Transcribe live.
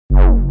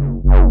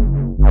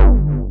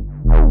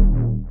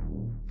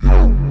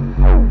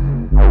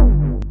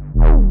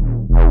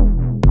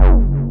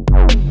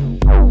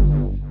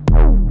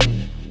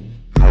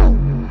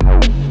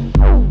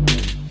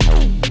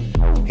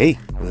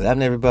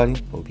happening, everybody?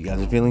 Hope you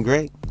guys are feeling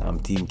great. I'm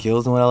Team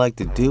Kills, and what I like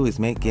to do is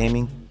make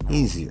gaming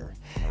easier.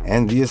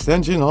 And the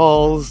Ascension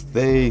Halls,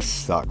 they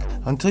suck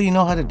until you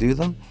know how to do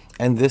them.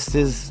 And this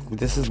is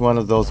one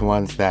of those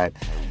ones that,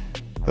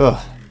 you're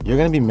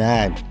gonna be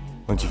mad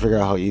once you figure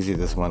out how easy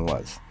this one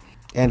was.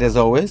 And as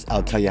always,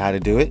 I'll tell you how to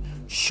do it,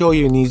 show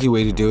you an easy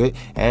way to do it,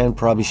 and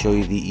probably show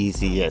you the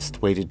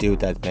easiest way to do it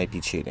that might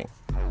be cheating.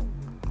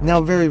 Now,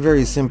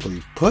 very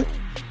simply put,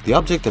 the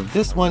object of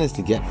this one is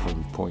to get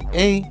from point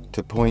A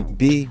to point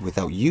B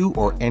without you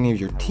or any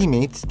of your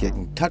teammates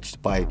getting touched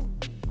by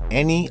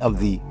any of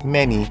the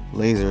many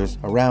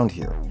lasers around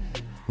here.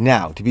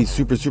 Now, to be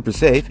super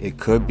safe, it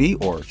could be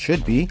or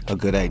should be a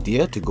good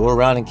idea to go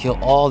around and kill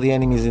all the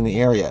enemies in the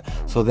area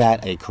so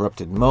that a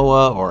corrupted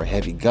MOA or a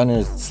heavy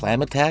gunner's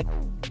slam attack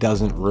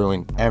doesn't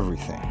ruin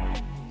everything.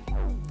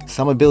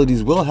 Some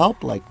abilities will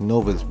help, like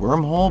Nova's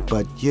wormhole,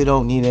 but you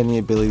don't need any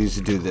abilities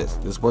to do this.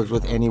 This works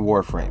with any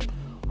warframe.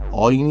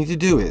 All you need to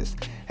do is,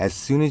 as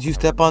soon as you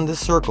step on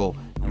this circle,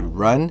 you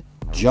run,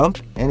 jump,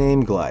 and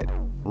aim glide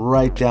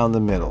right down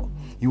the middle.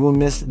 You will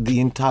miss the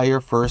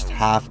entire first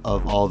half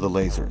of all the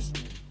lasers.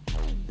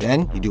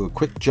 Then you do a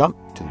quick jump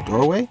to the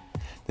doorway,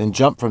 then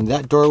jump from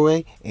that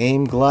doorway,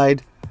 aim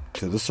glide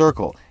to the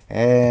circle,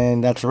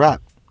 and that's a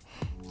wrap.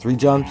 3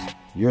 jumps,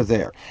 you're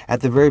there. At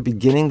the very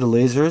beginning, the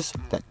lasers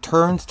that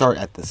turn start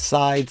at the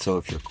side, so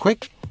if you're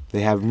quick,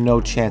 they have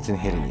no chance in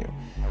hitting you.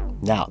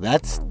 Now,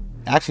 that's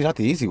actually not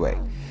the easy way.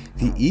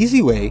 The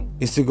easy way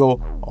is to go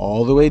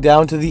all the way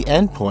down to the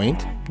end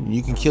point.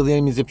 You can kill the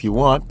enemies if you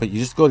want, but you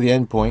just go to the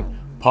end point,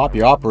 pop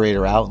your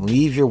operator out, and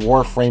leave your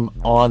warframe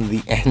on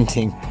the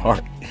ending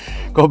part.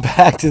 Go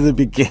back to the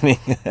beginning,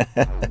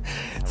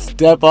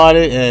 step on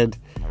it, and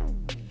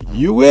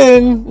you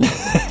win.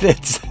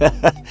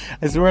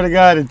 I swear to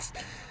God, it's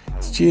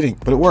cheating,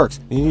 but it works.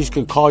 You just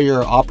could call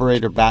your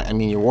operator back,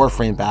 your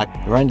warframe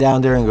back, run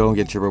down there and go and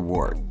get your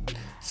reward.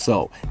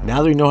 So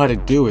now that we know how to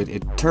do it,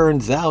 it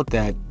turns out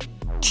that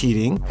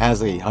cheating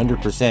has a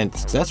 100%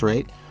 success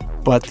rate,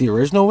 but the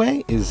original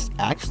way is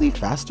actually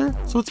faster.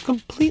 So it's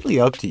completely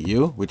up to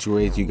you which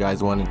ways you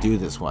guys want to do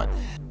this one.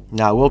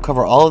 Now, we'll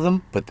cover all of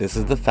them, but this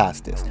is the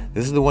fastest.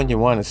 This is the one you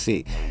want to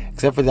see.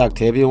 Except for the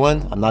Octavia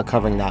one, I'm not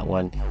covering that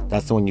one.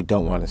 That's the one you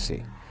don't want to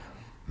see.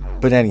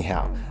 But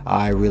anyhow,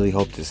 I really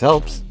hope this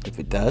helps. If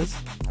it does,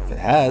 if it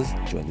has,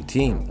 join the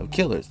team of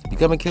killers.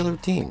 Become a killer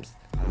of teams.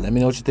 Let me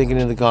know what you're thinking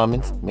in the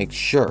comments. Make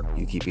sure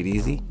you keep it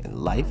easy in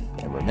life.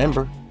 And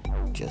remember,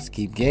 just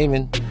keep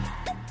gaming.